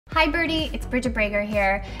Hi Byrdie, it's Bridget Brager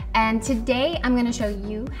here, and today I'm going to show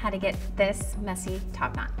you how to get this messy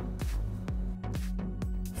top knot.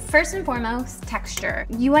 First and foremost, texture.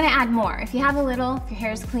 You want to add more. If you have a little, if your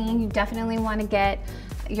hair is clean, you definitely want to get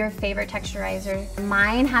your favorite texturizer.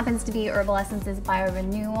 Mine happens to be Herbal Essences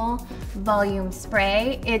Bio-Renewal Volume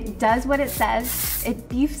Spray. It does what it says. It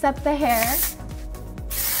beefs up the hair.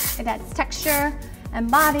 It adds texture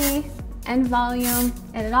and body and volume,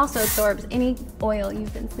 and it also absorbs any oil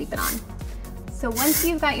you've been sleeping on. So once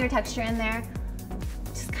you've got your texture in there,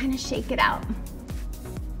 just kind of shake it out.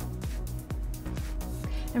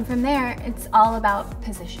 And from there, it's all about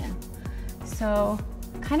position. So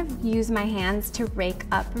kind of use my hands to rake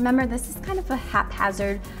up. Remember, this is kind of a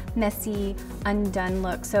haphazard, messy, undone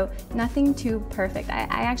look, so nothing too perfect. I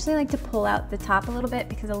actually like to pull out the top a little bit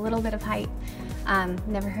because a little bit of height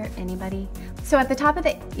never hurt anybody. So at the top of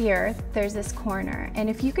the ear, there's this corner, and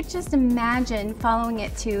if you could just imagine following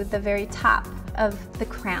it to the very top of the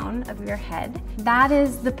crown of your head, that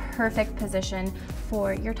is the perfect position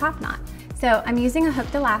for your top knot. So I'm using a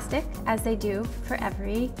hooked elastic, as they do for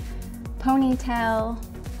every ponytail,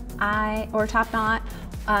 or top knot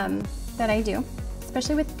that I do,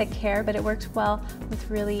 especially with thick hair, but it works well with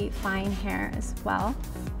really fine hair as well.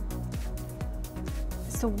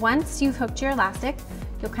 So once you've hooked your elastic,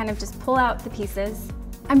 you'll kind of just pull out the pieces.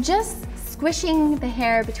 I'm just squishing the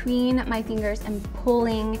hair between my fingers and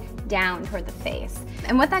pulling down toward the face.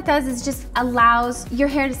 And what that does is just allows your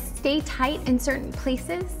hair to stay tight in certain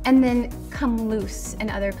places and then come loose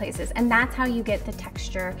in other places. And that's how you get the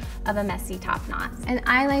texture of a messy top knot. And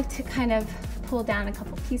I like to kind of pull down a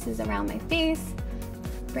couple pieces around my face,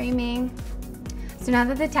 framing. So now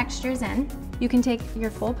that the texture is in, you can take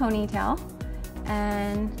your full ponytail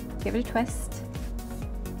and give it a twist,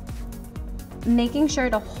 making sure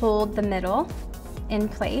to hold the middle in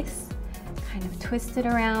place, kind of twist it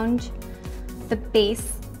around the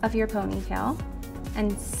base of your ponytail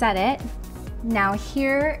and set it. Now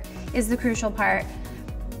here is the crucial part,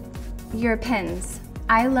 your pins.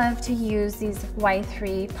 I love to use these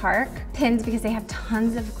Y3 Park pins because they have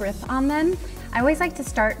tons of grip on them. I always like to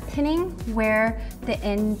start pinning where the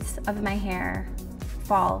ends of my hair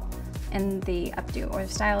fall in the updo or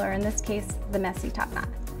the style, or in this case, the messy top knot.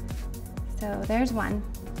 So there's one.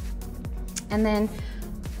 And then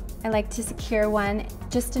I like to secure one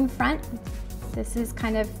just in front. This is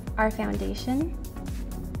kind of our foundation.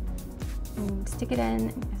 And stick it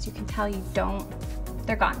in. As you can tell,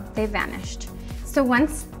 they're gone, they've vanished. So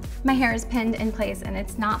once my hair is pinned in place and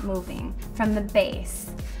it's not moving from the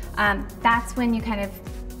base, that's when you kind of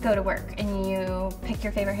go to work and you pick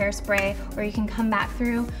your favorite hairspray, or you can come back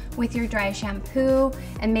through with your dry shampoo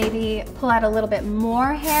and maybe pull out a little bit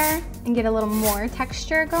more hair and get a little more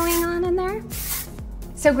texture going on in there.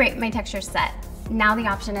 So great, my texture's set. Now the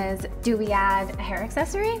option is, do we add a hair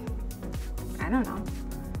accessory? I don't know.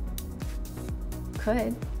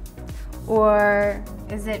 Could. Or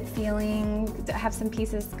is it have some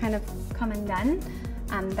pieces kind of come undone?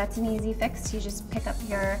 That's an easy fix. You just pick up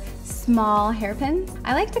your small hairpins.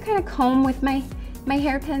 I like to kind of comb with my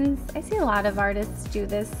hairpins. I see a lot of artists do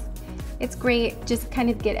this. It's great, just kind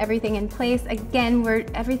of get everything in place. Again,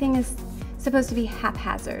 everything is supposed to be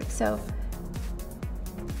haphazard, so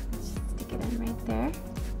just stick it in right there.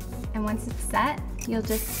 And once it's set, you'll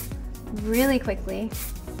just really quickly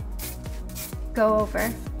go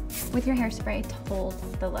over with your hairspray to hold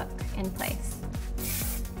the look in place.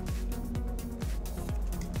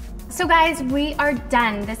 So guys, we are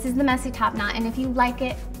done. This is the messy top knot, and if you like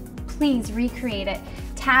it, please recreate it.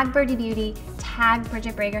 Tag Byrdie Beauty, tag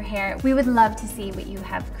Bridget Brager Hair. We would love to see what you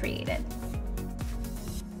have created.